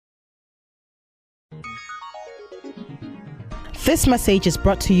This message is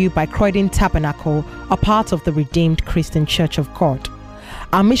brought to you by Croydon Tabernacle, a part of the Redeemed Christian Church of God.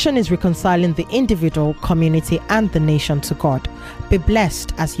 Our mission is reconciling the individual, community, and the nation to God. Be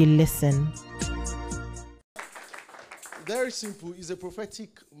blessed as you listen. Very simple. It's a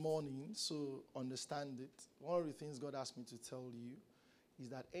prophetic morning, so understand it. One of the things God asked me to tell you is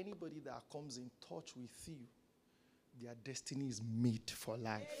that anybody that comes in touch with you, their destiny is made for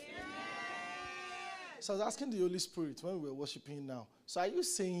life. So I was asking the Holy Spirit when we were worshiping now. So are you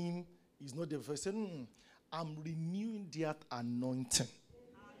saying he's not the first? I'm renewing that anointing.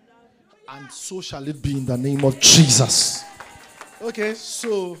 And so shall it be in the name of Jesus. Okay,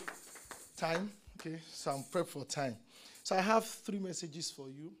 so time. Okay, so I'm prepped for time. So I have 3 messages for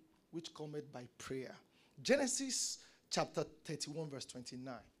you, which come by prayer. Genesis chapter 31, verse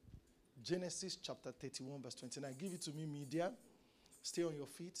 29. Genesis chapter 31, verse 29. Give it to me, media. Stay on your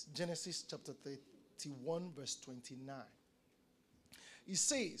feet. Genesis chapter 31, verse 29. It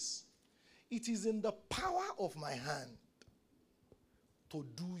says, "It is in the power of my hand to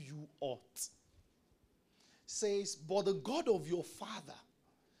do you aught." Says, "But the God of your father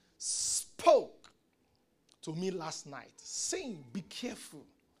spoke to me last night, saying, be careful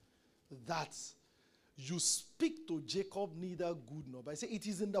that you speak to Jacob neither good nor bad." I say, it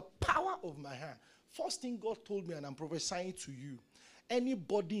is in the power of my hand. First thing God told me, and I'm prophesying to you,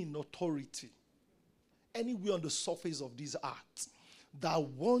 anybody in authority, anywhere on the surface of this earth that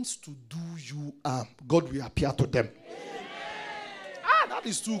wants to do you harm, God will appear to them. That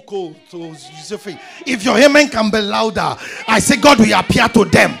is too cold. So if your amen can be louder, I say God will appear to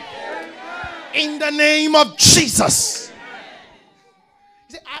them. In the name of Jesus.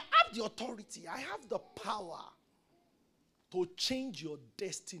 He said, I have the authority, I have the power to change your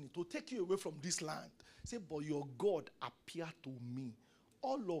destiny, to take you away from this land. He said, but your God appeared to me.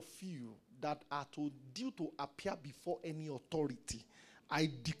 All of you that are due to appear before any authority,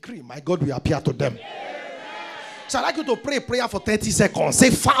 I decree my God will appear to them. So I'd like you to pray a prayer for 30 seconds. Say,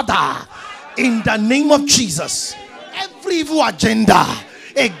 Father, in the name of Jesus, every evil agenda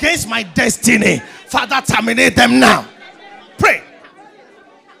against my destiny, Father, terminate them now. Pray.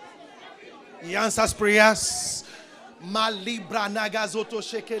 He answers prayers. Every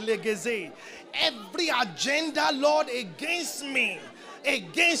agenda, Lord, against me,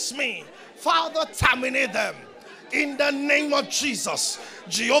 Father, terminate them. In the name of Jesus.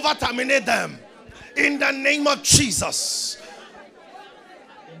 Jehovah, terminate them. In the name of Jesus.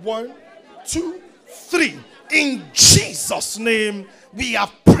 1, 2, 3. In Jesus' name, we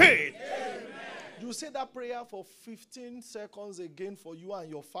have prayed. Amen. You say that prayer for 15 seconds again for you and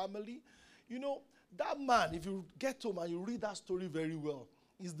your family. You know, that man, if you get home and you read that story very well,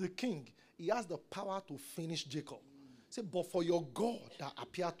 is the king. He has the power to finish Jacob. Say, but for your God that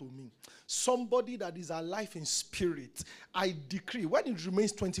appeared to me, somebody that is alive in spirit, I decree, when it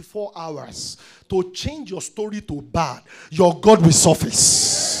remains 24 hours, to change your story to bad, your God will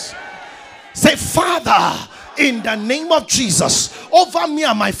surface. Say, Father, in the name of Jesus, over me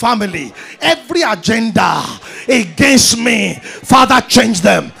and my family, every agenda against me, Father, change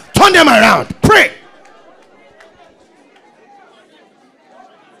them. Turn them around. Pray.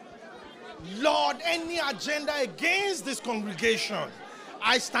 Lord, any agenda against this congregation,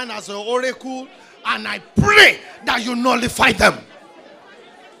 I stand as an oracle and I pray that you nullify them.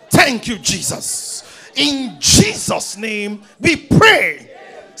 Thank you, Jesus. In Jesus' name, we pray.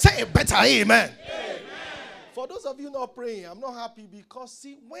 Say a better amen. For those of you not praying, I'm not happy because,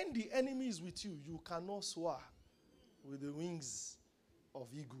 see, when the enemy is with you, you cannot soar with the wings of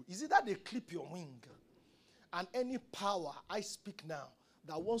eagle. Is it that they clip your wing? And any power, I speak now,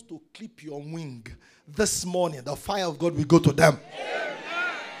 that wants to clip your wing this morning, the fire of God will go to them. Amen.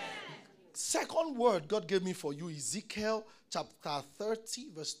 Second word God gave me for you, Ezekiel chapter 30,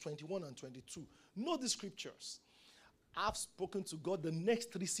 verse 21 and 22. Know the scriptures. I've spoken to God the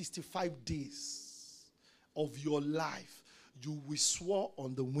next 365 days of your life. You will soar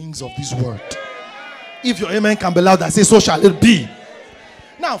on the wings of this word. If your amen can be loud, I say, so shall it be.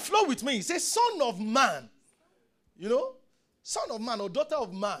 Now, flow with me. He says, son of man, you know, son of man or daughter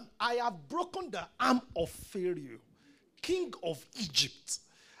of man, I have broken the arm of Pharaoh, king of Egypt.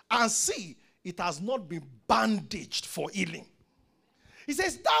 And see, it has not been bandaged for healing. He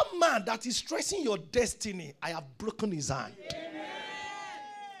says, that man that is stressing your destiny, I have broken his hand. Amen.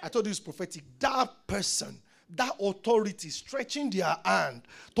 I told you it's prophetic. That person, that authority stretching their hand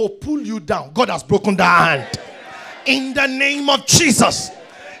to pull you down, God has broken that hand. In the name of Jesus.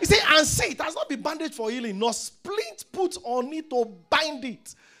 He said, and say it has not been bandaged for healing, nor splint put on it to bind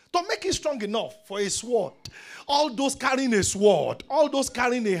it, To make it strong enough for a sword. All those carrying a sword, all those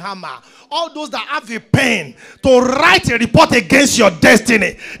carrying a hammer, all those that have a pen to write a report against your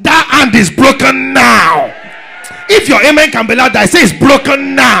destiny, that hand is broken now. If your amen can be loud, I say it's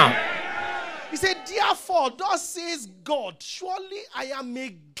broken now. He said, therefore, thus says God, surely I am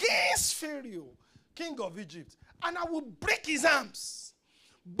against Pharaoh, king of Egypt, and I will break his arms,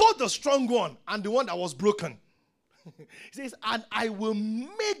 both the strong one and the one that was broken. He says, and I will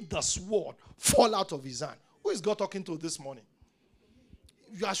make the sword fall out of his hand. Who is God talking to this morning?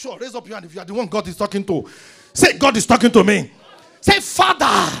 If you are sure, raise up your hand if you are the one God is talking to. Say, God is talking to me. Say,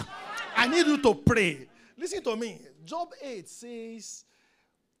 Father, I need you to pray. Listen to me. Job 8 says,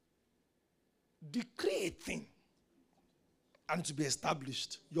 decree a thing and to be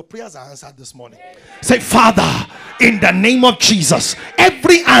established. Your prayers are answered this morning. Say, Father, in the name of Jesus,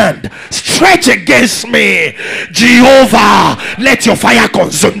 every hand stretch against me, Jehovah, let your fire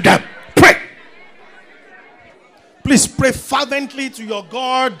consume them. Pray. Please pray fervently to your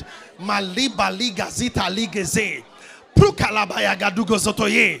God.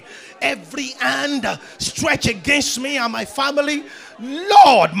 Every hand stretch against me and my family,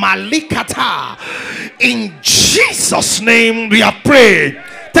 Lord, Malikata, in Jesus' name we have prayed.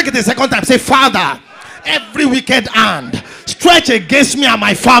 Take it a second time. Say, Father, every wicked hand stretch against me and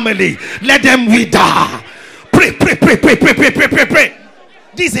my family, let them wither. Pray, pray, pray, pray, pray, pray, pray, pray, pray.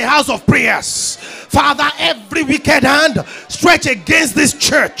 This is a house of prayers. Father, every wicked hand stretch against this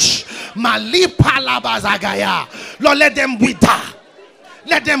church, Malipalabazagaya, Lord, let them wither.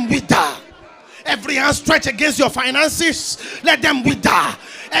 Let them wither. Every hand stretch against your finances, let them wither.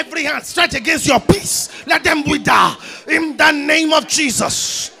 Every hand stretch against your peace, let them wither. In the name of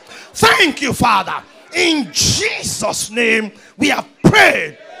Jesus. Thank you, Father. In Jesus' name we have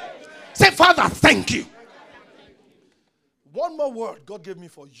prayed. Say, Father, thank you. One more word God gave me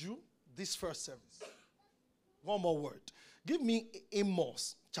for you this first service. One more word. Give me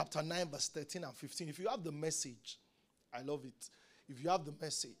Amos chapter 9 verse 13 and 15. If you have the message, I love it. If you have the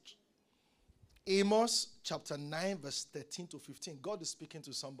message. Amos chapter 9 verse 13 to 15. God is speaking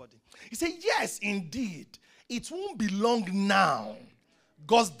to somebody. He said, yes, indeed. It won't be long now.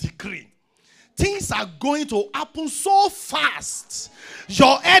 God's decree. Things are going to happen so fast.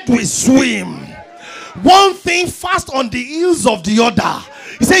 Your head will swim. One thing fast on the heels of the other.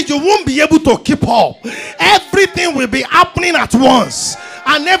 He said you won't be able to keep up. Everything will be happening at once.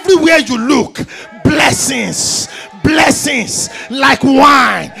 And everywhere you look, blessings. Blessings like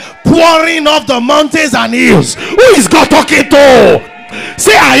wine pouring off the mountains and hills. Who is God talking to?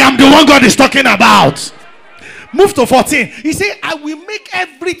 Say, I am the one God is talking about. Move to 14. He said, I will make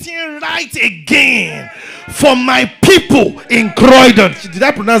everything right again for my people in Croydon. Did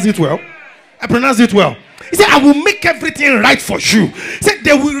I pronounce it well? I pronounced it well. He said, I will make everything right for you. He said,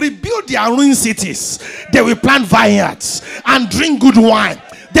 they will rebuild their ruined cities. They will plant vineyards and drink good wine.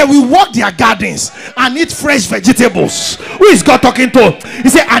 They will walk their gardens and eat fresh vegetables. Who is God talking to? He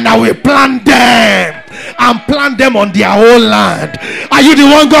said, and I will plant them and plant them on their own land. Are you the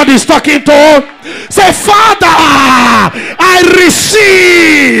one God is talking to? Say, Father, I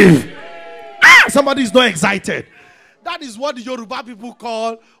receive. Somebody is not excited. That is what the Yoruba people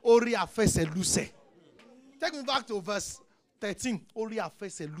call Ori Afese Luse. Take me back to verse 13. Ori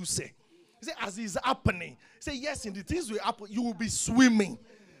Afese Luse. He said, as it's happening, he said, yes, in the things will happen, you will be swimming.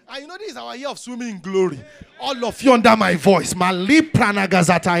 And you know, this is our year of swimming in glory. All of you under my voice, by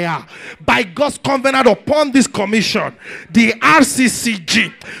God's covenant upon this commission, the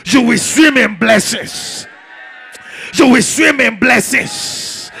RCCG, you will swim in blessings. You will swim in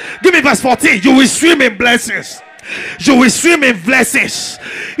blessings. Give me verse 14. You will swim in blessings. You will swim in blessings.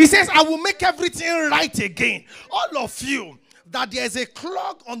 He says, I will make everything right again. All of you, that there is a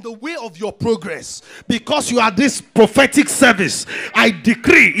clog on the way of your progress because you are this prophetic service, I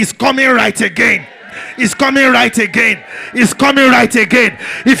decree it's coming right again. It's coming right again. It's coming right again.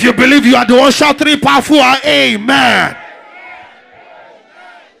 If you believe, you are the one, shout 3 powerful amen.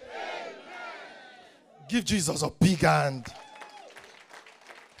 Give Jesus a big hand.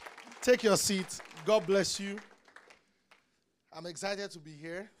 Take your seat. God bless you. I'm excited to be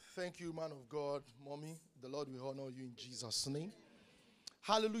here. Thank you, man of God, mommy. The Lord will honor you in Jesus' name.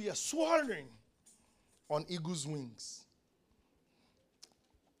 Hallelujah. Soaring on eagle's wings.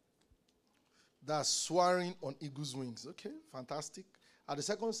 That's soaring on eagle's wings. Okay, fantastic. At the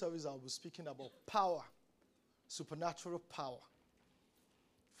second service, I'll be speaking about power, supernatural power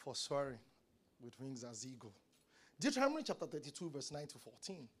for soaring with wings as eagle. Deuteronomy chapter 32, verse 9 to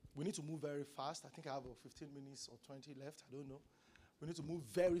 14. We need to move very fast. I think I have 15 minutes or 20 left. I don't know. We need to move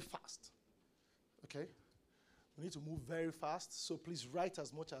very fast. Okay? We need to move very fast, so please write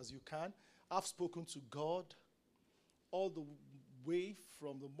as much as you can. I've spoken to God all the way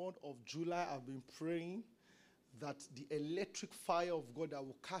from the month of July. I've been praying that the electric fire of God that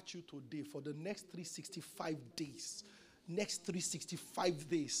will catch you today for the next 365 days,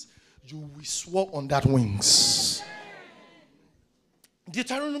 you will soar on that wings.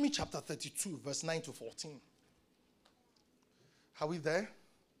 Deuteronomy chapter 32, verse 9 to 14. Are we there?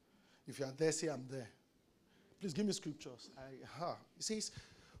 If you are there, say I'm there. Please give me scriptures. It says,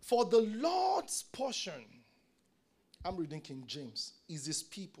 for the Lord's portion, I'm reading King James, is his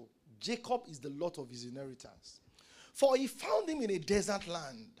people. Jacob is the lot of his inheritance. For he found him in a desert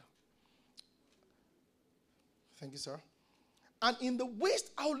land. Thank you, sir. And in the waste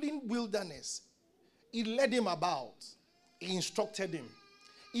howling wilderness, he led him about. He instructed him.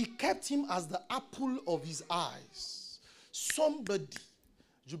 He kept him as the apple of his eyes. Somebody,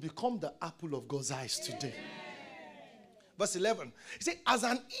 you become the apple of God's eyes today. Verse 11. He said, as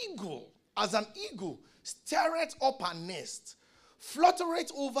an eagle stirreth up her nest,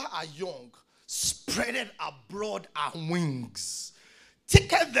 fluttereth over her young, spreadeth abroad her wings,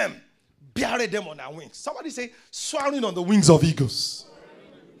 taketh them, beareth them on her wings. Somebody say, soaring on the wings of eagles.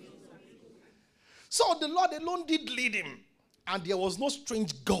 So the Lord alone did lead him, and there was no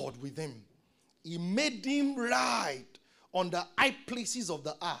strange God with him. He made him ride on the high places of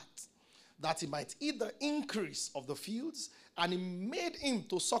the earth, that he might eat the increase of the fields, and he made him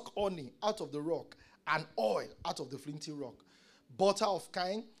to suck honey out of the rock, and oil out of the flinty rock, butter of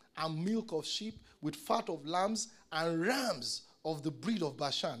kine, and milk of sheep, with fat of lambs, and rams of the breed of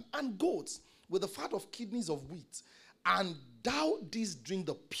Bashan, and goats, with the fat of kidneys of wheat. And thou didst drink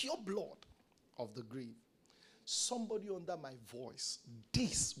the pure blood of the grave. Somebody under my voice,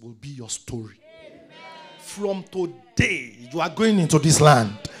 this will be your story. Amen. From today, you are going into this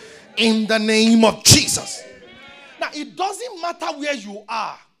land. In the name of Jesus. Now, it doesn't matter where you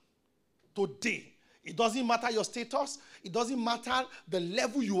are today. It doesn't matter your status. It doesn't matter the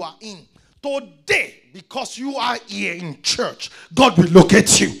level you are in. Today, because you are here in church, God will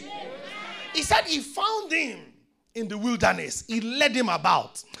locate you. He said he found him in the wilderness. He led him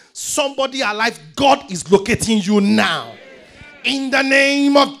about. Somebody alive, God is locating you now. In the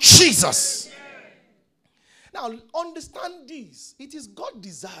name of Jesus. Now, understand this. It is God's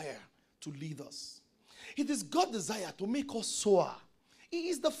desire to lead us. It is God's desire to make us soar. He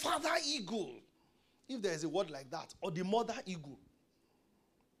is the father eagle, if there is a word like that, or the mother eagle.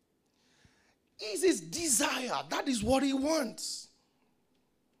 It is his desire. That is what he wants.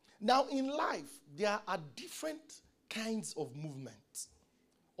 Now, in life, there are different kinds of movement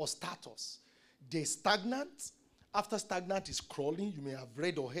or status. There's stagnant. After stagnant is crawling. You may have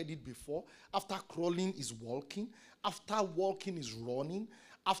read or heard it before. After crawling is walking. After walking is running.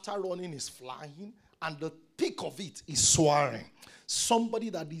 After running is flying. And the peak of it is soaring. Somebody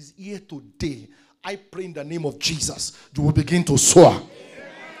that is here today, I pray in the name of Jesus, you will begin to soar. Amen.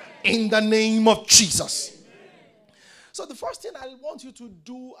 In the name of Jesus. Amen. So the first thing I want you to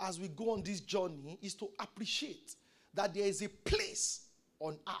do as we go on this journey is to appreciate that there is a place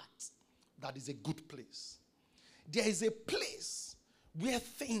on earth that is a good place. There is a place where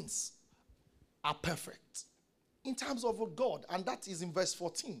things are perfect in terms of a God, and that is in verse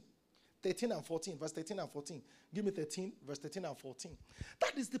 14. 13 and 14, verse 13 and 14. Give me 13, verse 13 and 14.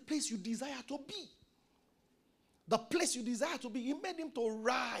 That is the place you desire to be. The place you desire to be. He made him to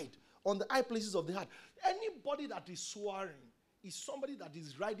ride on the high places of the earth. Anybody that is soaring is somebody that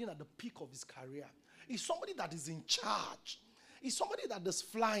is riding at the peak of his career. Is somebody that is in charge. Is somebody that is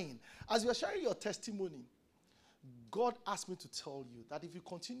flying. As you are sharing your testimony, God asked me to tell you that if you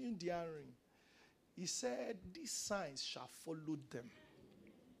continue daring, he said, these signs shall follow them.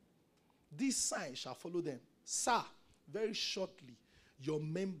 These signs shall follow them. Sir, very shortly, your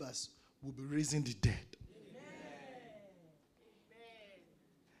members will be raising the dead. Amen.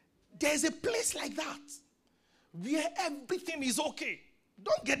 There's a place like that where everything is okay.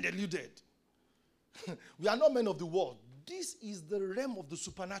 Don't get deluded. We are not men of the world. This is the realm of the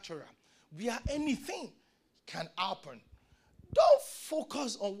supernatural, where anything can happen. Don't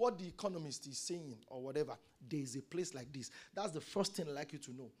focus on what the economist is saying or whatever. There is a place like this. That's the first thing I'd like you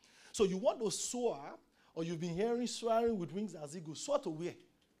to know. So you want to soar, or you've been hearing soaring with wings as eagles. Soar to where?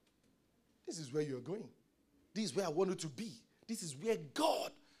 This is where you're going. This is where I want you to be. This is where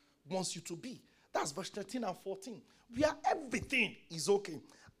God wants you to be. That's verse 13 and 14. Where everything is okay.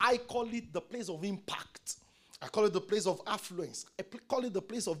 I call it the place of impact. I call it the place of affluence. I call it the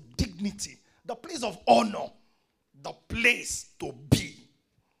place of dignity. The place of honor. The place to be.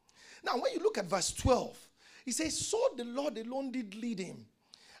 Now, when you look at verse 12, he says, so the Lord alone did lead him,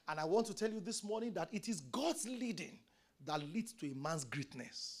 And I want to tell you this morning that it is God's leading that leads to a man's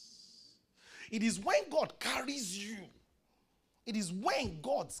greatness. It is when God carries you. It is when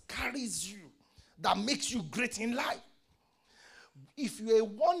God carries you that makes you great in life. If you're a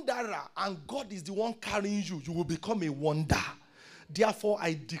wanderer and God is the one carrying you, you will become a wonder. Therefore,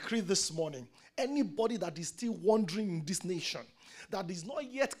 I decree this morning, anybody that is still wandering in this nation, that is not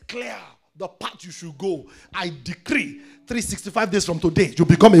yet clear the path you should go, I decree 365 days from today, you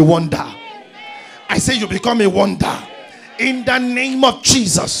become a wonder. Amen. I say you become a wonder. In the name of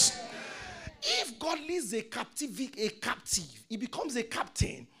Jesus. If God leads a captive, he becomes a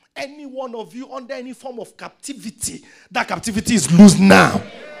captain. Any one of you under any form of captivity, that captivity is loose now.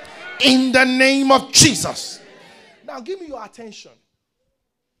 In the name of Jesus. Now give me your attention.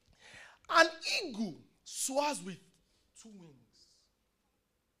 An eagle soars with 2 wings.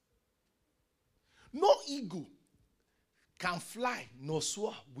 No eagle can fly nor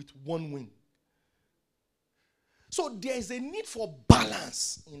soar with 1 wing. So there is a need for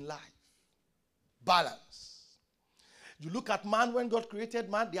balance in life. Balance. You look at man, when God created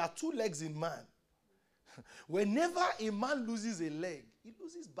man, there are 2 legs in man. Whenever a man loses a leg, he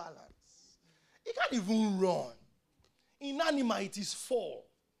loses balance. He can't even run. In animal, it is 4.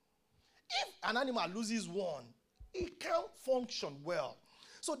 If an animal loses 1, it can't function well.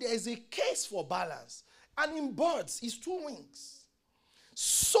 So there is a case for balance. And in birds, it's 2 wings.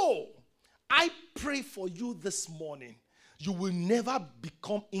 So, I pray for you this morning, you will never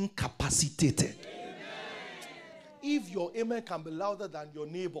become incapacitated. If your amen can be louder than your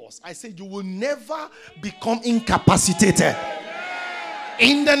neighbors, I say you will never become incapacitated.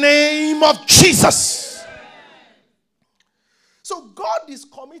 In the name of Jesus. So God is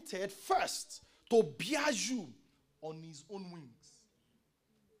committed first to bear you on his own wings.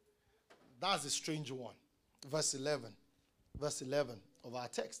 That's a strange one. Verse 11 of our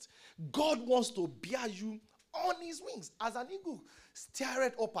text. God wants to bear you on his wings, as an eagle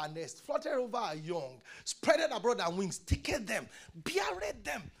started up her nest, fluttered over her young, spreaded abroad her wings, taketh them, beareth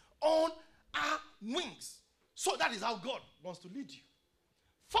them on her wings. So that is how God wants to lead you.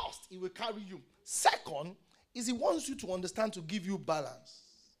 First, he will carry you. Second, is he wants you to understand to give you balance.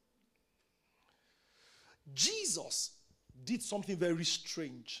 Jesus did something very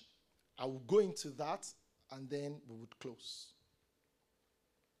strange. I will go into that and then we would close.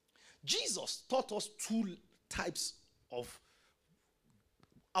 Jesus taught us 2 types of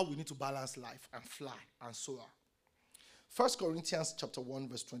how we need to balance life and fly and soar. 1 Corinthians chapter 1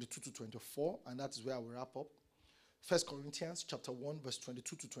 verse 22 to 24, and that is where I will wrap up. 1 Corinthians chapter 1 verse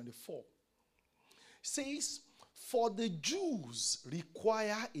 22 to 24 says, for the Jews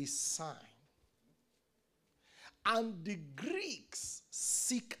require a sign, and the Greeks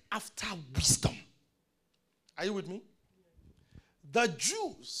seek after wisdom. Are you with me? The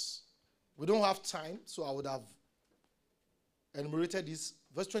Jews, we don't have time, so I would have enumerated this.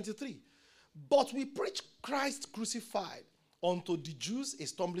 Verse 23. But we preach Christ crucified, unto the Jews a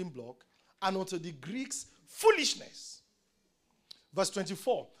stumbling block, and unto the Greeks foolishness. Verse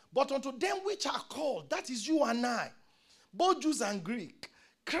 24. But unto them which are called, that is you and I, both Jews and Greek,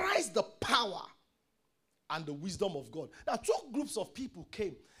 Christ the power and the wisdom of God. Now 2 groups of people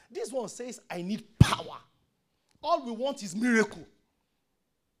came. This one says, I need power. All we want is miracle.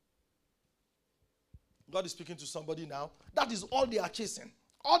 God is speaking to somebody now. That is all they are chasing.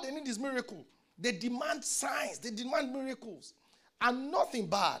 All they need is miracle. They demand signs. They demand miracles. And nothing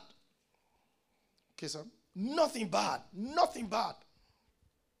bad. Okay, sir? Nothing bad. Nothing bad.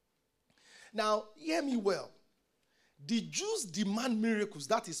 Now, hear me well. The Jews demand miracles.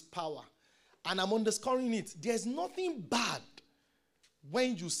 That is power. And I'm underscoring it. There's nothing bad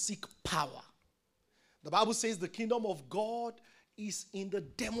when you seek power. The Bible says the kingdom of God is in the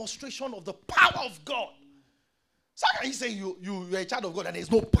demonstration of the power of God. So how can you say you're a child of God and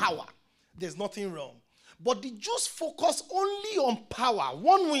there's no power? There's nothing wrong. But the Jews focus only on power.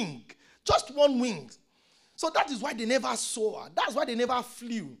 1 wing. Just 1 wing. So that is why they never soar. That's why they never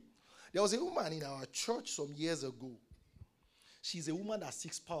flew. There was a woman in our church some years ago. She's a woman that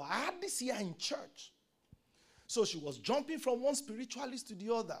seeks power. I hardly see her in church. So she was jumping from one spiritualist to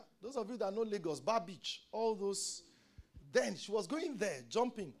the other. Those of you that know Lagos, Bar Beach, all those. Then she was going there,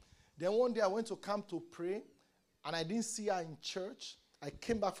 jumping. Then one day I went to camp to pray, and I didn't see her in church. I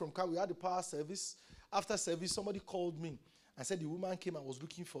came back from camp. We had the power service. After service, somebody called me and said the woman came and was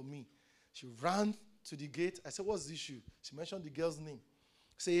looking for me. She ran to the gate. I said, what's the issue? She mentioned the girl's name.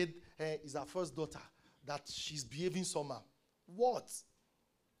 Said, it's her first daughter, that she's behaving somehow. What?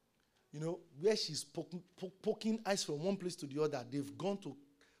 You know, where she's poking eyes from one place to the other, they've gone to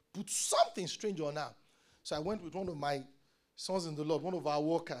put something strange on her. So I went with one of my Sons in the Lord, one of our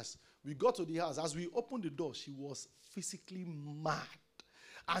workers, we got to the house. As we opened the door, she was physically mad.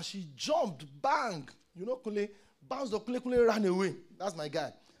 And she jumped, bang. You know, Kule, bounced up, Kule ran away. That's my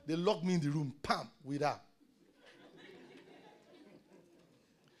guy. They locked me in the room, pam, with her.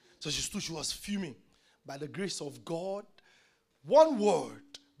 So she stood, she was fuming. By the grace of God, one word,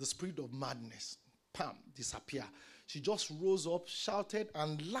 the spirit of madness, pam, disappear. She just rose up, shouted,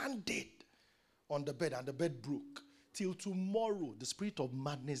 and landed on the bed, and the bed broke. Till tomorrow, the spirit of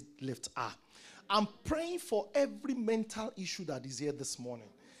madness left her. I'm praying for every mental issue that is here this morning.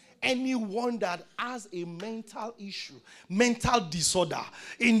 Anyone that has a mental issue, mental disorder,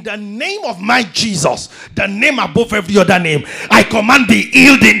 in the name of my Jesus, the name above every other name, I command be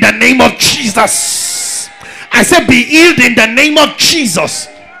healed in the name of Jesus. I said be healed in the name of Jesus.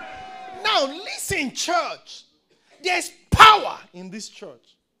 Now listen, church. There's power in this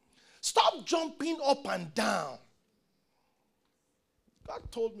church. Stop jumping up and down. God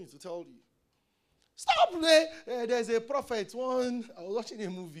told me to tell you. Stop there. There's a prophet. I was watching a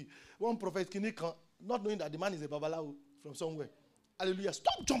movie. One prophet, Kinika, not knowing that the man is a babalawo from somewhere. Hallelujah.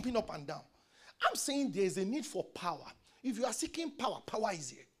 Stop jumping up and down. I'm saying there's a need for power. If you are seeking power, power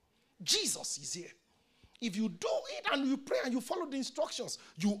is here. Jesus is here. If you do it and you pray and you follow the instructions,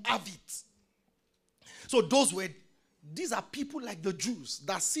 you have it. So these are people like the Jews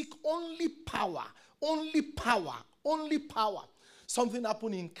that seek only power, only power, only power. Something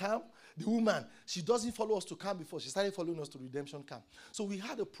happened in camp. The woman, she doesn't follow us to camp before. She started following us to redemption camp. So we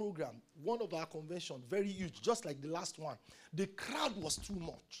had a program, one of our convention, very huge, just like the last one. The crowd was too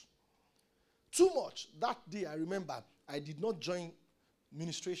much. Too much. That day, I remember, I did not join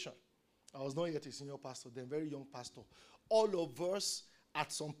ministration. I was not yet a senior pastor, then very young pastor. All of us,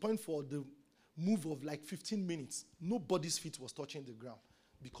 at some point for the move of like 15 minutes, nobody's feet was touching the ground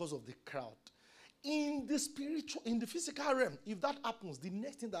because of the crowd. In the spiritual, in the physical realm, if that happens, the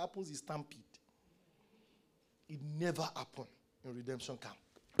next thing that happens is stampede. It never happened in redemption camp.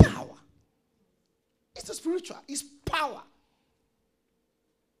 Power. It's the spiritual. It's power.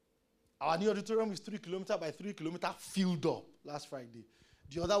 Our new auditorium is 3 kilometers by 3 kilometers filled up last Friday.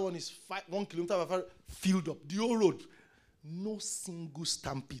 The other one is 1 kilometer by 5 filled up. The whole road. No single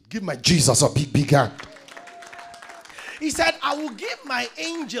stampede. Give my Jesus a big hand. He said, I will give my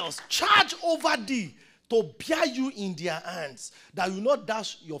angels charge over thee to bear you in their hands, that you will not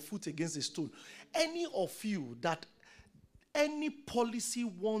dash your foot against a stone. Any of you that any policy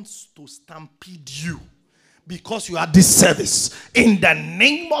wants to stampede you because you are this service, in the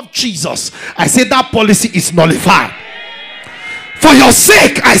name of Jesus, I say that policy is nullified. For your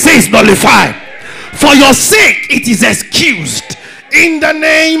sake, I say it's nullified. For your sake, it is excused. In the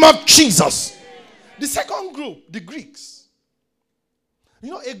name of Jesus. The second group, the Greeks.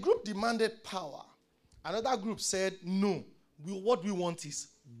 You know, a group demanded power. Another group said, no, what we want is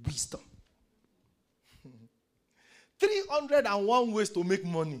wisdom. 301 ways to make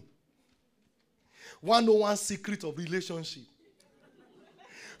money. 101 secret of relationship.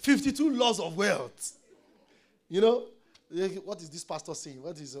 52 laws of wealth. You know, what is this pastor saying?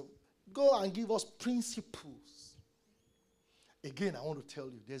 What is go and give us principles. Again, I want to tell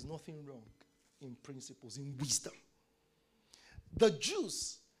you, there's nothing wrong in principles, in wisdom. The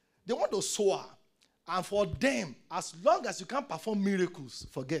Jews, they want to soar. And for them, as long as you can't perform miracles,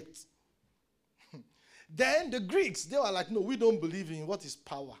 forget. Then the Greeks, they were like, no, we don't believe in what is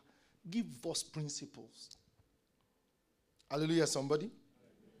power. Give us principles. Hallelujah, somebody.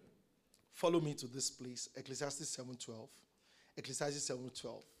 Follow me to this place, Ecclesiastes 7:12. Ecclesiastes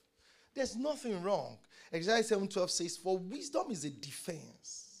 7:12. There's nothing wrong. Ecclesiastes 7:12 says, for wisdom is a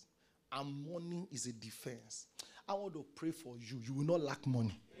defense, and money is a defense. I want to pray for you. You will not lack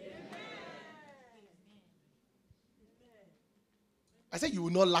money. Amen. I said you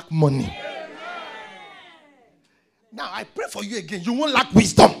will not lack money. Amen. Now I pray for you again. You won't lack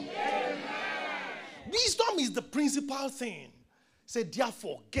wisdom. Amen. Wisdom is the principal thing. Say,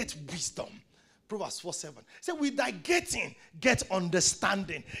 therefore, get wisdom. Proverbs 4:7. Say, with thy getting, get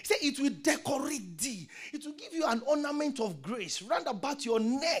understanding. Say, it will decorate thee. It will give you an ornament of grace round about your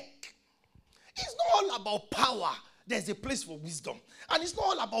neck. It's not all about power. There's a place for wisdom. And it's not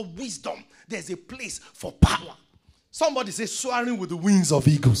all about wisdom. There's a place for power. Somebody say, soaring with the wings of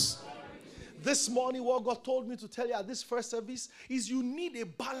eagles. This morning, what God told me to tell you at this first service is you need a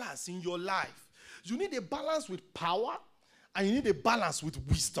balance in your life. You need a balance with power, and you need a balance with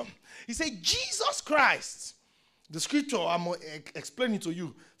wisdom. He said, Jesus Christ. The scripture I'm explaining to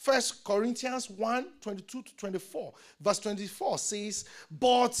you. 1 Corinthians 1:22-24. Verse 24 says,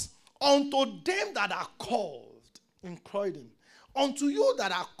 but unto them that are called in Croydon, unto you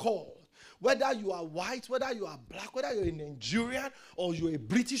that are called, Whether you are white, whether you are black, whether you're a Nigerian or you're a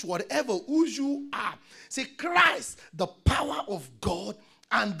British, whatever, who you are. Say, Christ, the power of God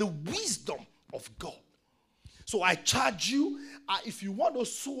and the wisdom of God. So I charge you, if you want to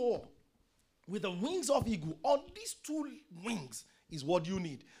soar with the wings of eagle, on these two wings is what you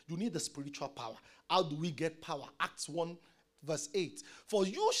need. You need the spiritual power. How do we get power? Acts 1 verse 8. For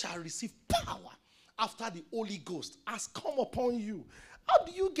you shall receive power after the Holy Ghost has come upon you. How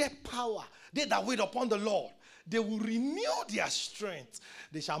do you get power? They that wait upon the Lord, they will renew their strength.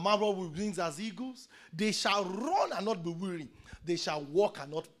 They shall mount up with wings as eagles. They shall run and not be weary. They shall walk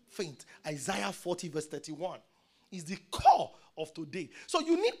and not faint. Isaiah 40 verse 31 is the core of today. So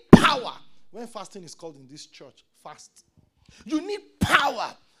you need power when fasting is called in this church. Fast. You need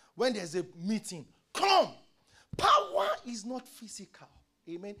power when there's a meeting. Come. Power is not physical.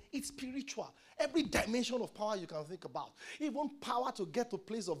 Amen. It's spiritual. Every dimension of power you can think about. Even power to get to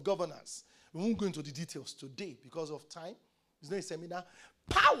place of governance. We won't go into the details today because of time. It's not a seminar.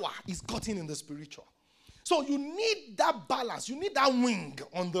 Power is gotten in the spiritual. So you need that balance. You need that wing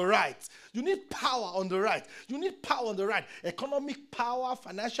on the right. You need power on the right. You need power on the right. Economic power,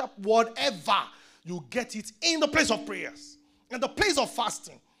 financial, whatever. You get it in the place of prayers. In the place of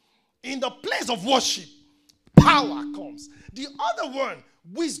fasting. In the place of worship. Power comes. The other one,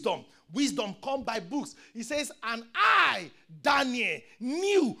 wisdom. Wisdom comes by books. He says, and I, Daniel,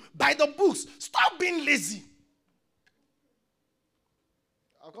 knew by the books. Stop being lazy.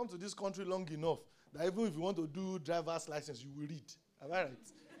 I've come to this country long enough that even if you want to do driver's license, you will read. Am I right?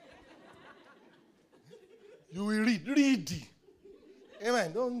 You will read. Read.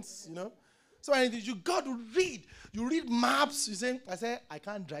 Amen. Don't, So you got to read. You read maps. You say, I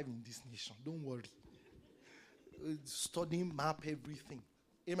can't drive in this nation. Don't worry. Studying map, everything.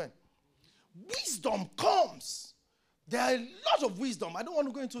 Amen. Wisdom comes. There are a lot of wisdom. I don't want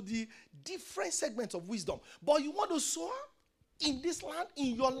to go into the different segments of wisdom. But you want to soar in this land,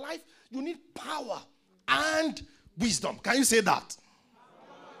 in your life, you need power and wisdom. Can you say that?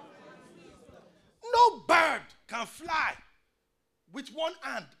 No bird can fly with one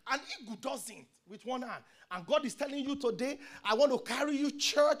hand. An eagle doesn't with one hand. And God is telling you today, I want to carry you,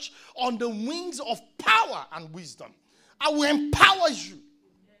 church, on the wings of power and wisdom. I will empower you.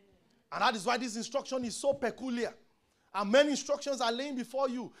 And that is why this instruction is so peculiar. And many instructions are laying before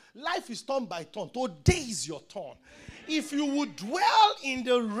you. Life is turn by turn. Today is your turn. If you would dwell in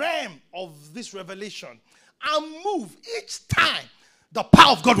the realm of this revelation and move each time, the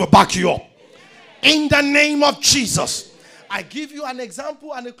power of God will back you up. In the name of Jesus. I give you an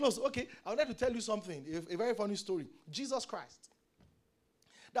example and a close. Okay, I would like to tell you something. A very funny story. Jesus Christ.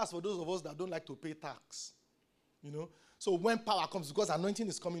 That's for those of us that don't like to pay tax. So when power comes, because anointing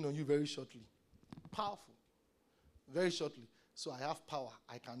is coming on you very shortly. Powerful. Very shortly. So I have power.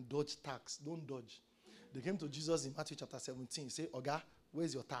 I can dodge tax. Don't dodge. They came to Jesus in Matthew chapter 17. He said, Oga,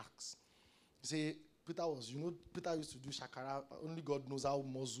 where's your tax? He said, Peter used to do shakara. Only God knows how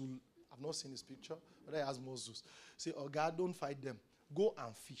muzzle. I've not seen his picture, but he has muzzles. Say, Oga, don't fight them. Go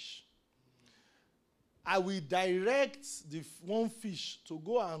and fish. I will direct the one fish to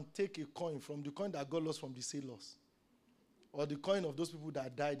go and take a coin from the coin that God lost from the sailors. Or the coin of those people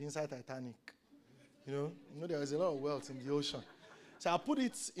that died inside Titanic. There was a lot of wealth in the ocean. So I put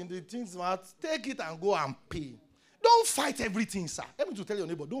it in the thing's mouth, take it and go and pay. Don't fight everything, sir. Let me to tell your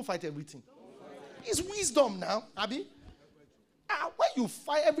neighbor, don't fight everything. It's wisdom now, Abi. When you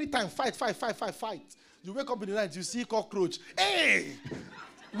fight every time, fight. You wake up in the night, you see cockroach. Hey!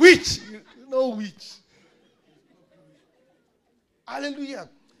 Witch! No witch. Hallelujah.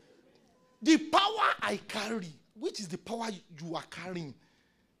 The power I carry, which is the power you are carrying,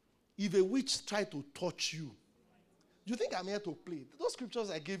 if a witch try to touch you, you think I'm here to play? Those scriptures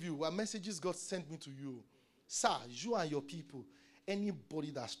I gave you were messages God sent me to you. Sir, you and your people,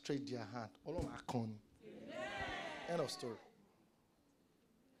 anybody that straight their hand, all of our con. End of story.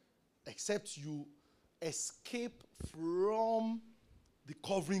 Except you escape from the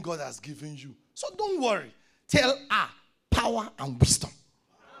covering God has given you. So don't worry. Tell her power and wisdom.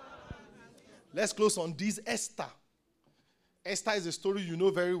 Let's close on this. Esther. Esther is a story you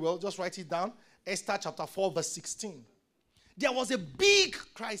know very well. Just write it down. Esther chapter 4 verse 16. There was a big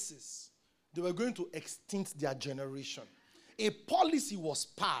crisis. They were going to extinct their generation. A policy was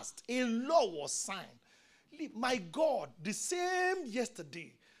passed. A law was signed. My God, the same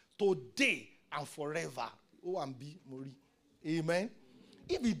yesterday, today, and forever. O and B, Mori. Amen.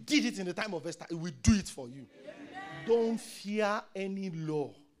 If he did it in the time of Esther, he will do it for you. Amen. Don't fear any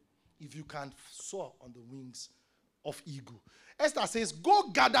law if you can soar on the wings of eagle. Esther says, go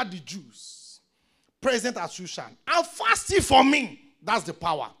gather the Jews present at Shushan and fast it for me. That's the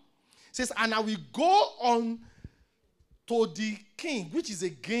power. It says, and I will go on to the king, which is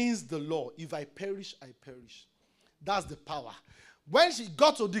against the law. If I perish, I perish. That's the power. When she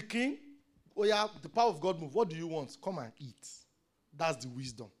got to the king, oh yeah, the power of God moved. What do you want? Come and eat. That's the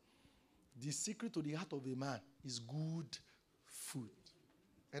wisdom. The secret to the heart of a man is good food.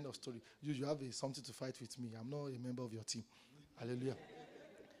 End of story. You have something to fight with me. I'm not a member of your team. Hallelujah.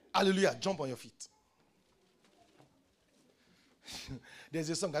 Hallelujah. Jump on your feet. There's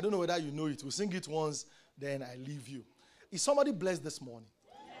a song. I don't know whether you know it. We'll sing it once, then I leave you. Is somebody blessed this morning?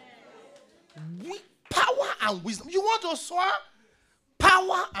 Power and wisdom. You want to soar?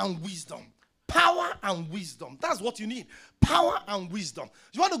 Power and wisdom. Power and wisdom. That's what you need. Power and wisdom.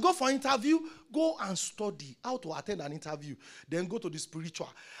 You want to go for an interview? Go and study how to attend an interview. Then go to the spiritual.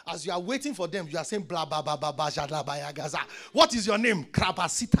 As you are waiting for them, you are saying blah blah blah blah blah blah gaza. What is your name?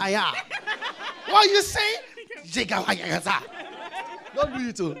 Krabasitaya. What are you saying? Don't do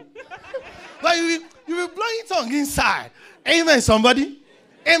it too. But you will blow your tongue inside. Amen, somebody.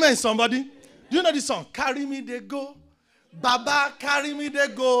 Amen, somebody. Do you know this song? Carry me, they go. Baba, carry me, they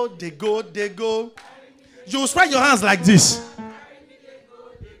go. They go, they go. You will spread your hands like this.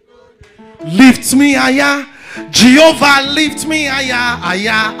 Lift me higher. Jehovah, lift me higher,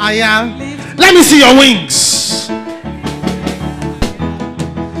 higher, higher. Let me see your wings.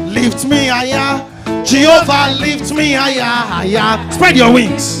 Lift me higher. Jehovah, lift me higher, higher. Spread your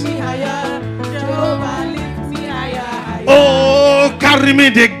wings. Oh, carry me,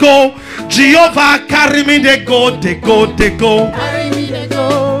 they go. Jehovah, carry me, they go, they go, they go. Carry me, they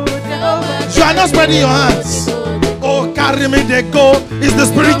go. You are not spreading your hands. Oh, carry me, they go. It's the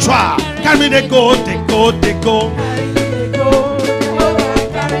spiritual. Carry me, they go, they go, they go.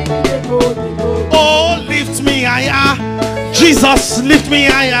 Oh, lift me higher. Jesus, lift me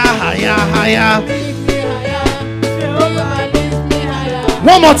higher, higher, higher.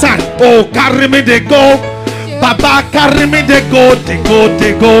 One more time. Oh, carry me, they go. Baba, carry me, they go, they go,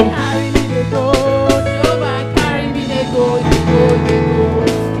 they go.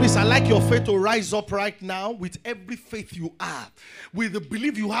 Please, I like your faith to rise up right now with every faith you have, with the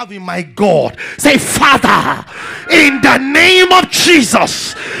belief you have in my God. Say, Father, in the name of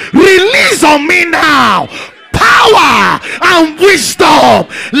Jesus, release on me now power and wisdom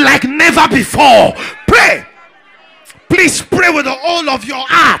like never before. Pray. Please pray with the whole of your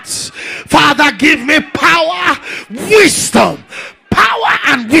hearts. Father, give me power, wisdom, power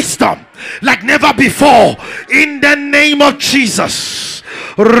and wisdom like never before. In the name of Jesus.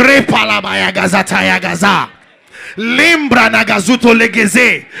 Limbra nagazuto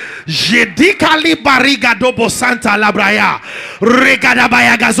legeze. Jedikali bariga dobo santa labraya.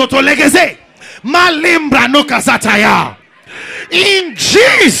 Regadabaya gazoto legeze. Malimbra no kazataya. In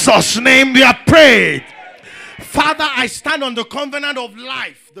Jesus' name we are prayed. Father, I stand on the covenant of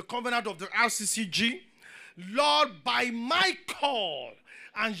life, the covenant of the RCCG. Lord, by my call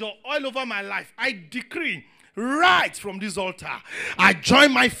and your oil over my life, I decree right from this altar, I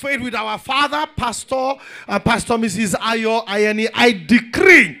join my faith with our father, Pastor Mrs. Ayo Ayeni. I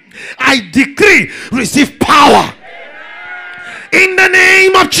decree, receive power. In the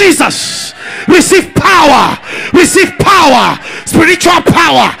name of Jesus, receive power, spiritual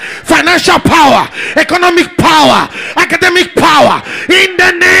power, financial power, economic power, academic power. In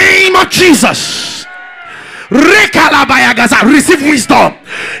the name of Jesus, receive wisdom.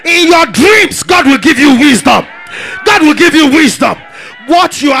 In your dreams, God will give you wisdom. God will give you wisdom.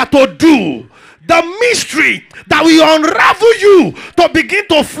 What you are to do, the mystery that will unravel you to begin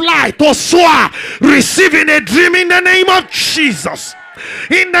to fly, to soar, receiving a dream in the name of Jesus.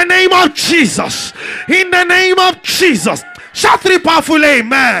 In the name of Jesus. In the name of Jesus. Shout 3 powerful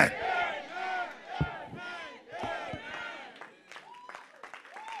amen.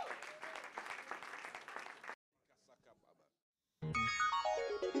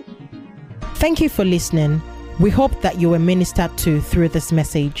 Thank you for listening. We hope that you were ministered to through this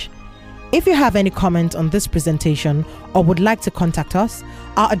message. If you have any comment on this presentation or would like to contact us,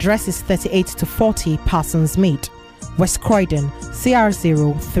 our address is 38 to 40 Parsons Mead, West Croydon,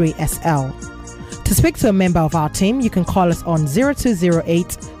 CR03SL. To speak to a member of our team, you can call us on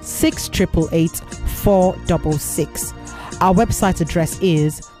 0208 688 466. Our website address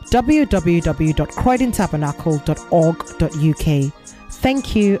is www.croydontabernacle.org.uk.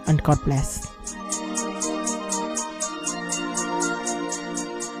 Thank you and God bless.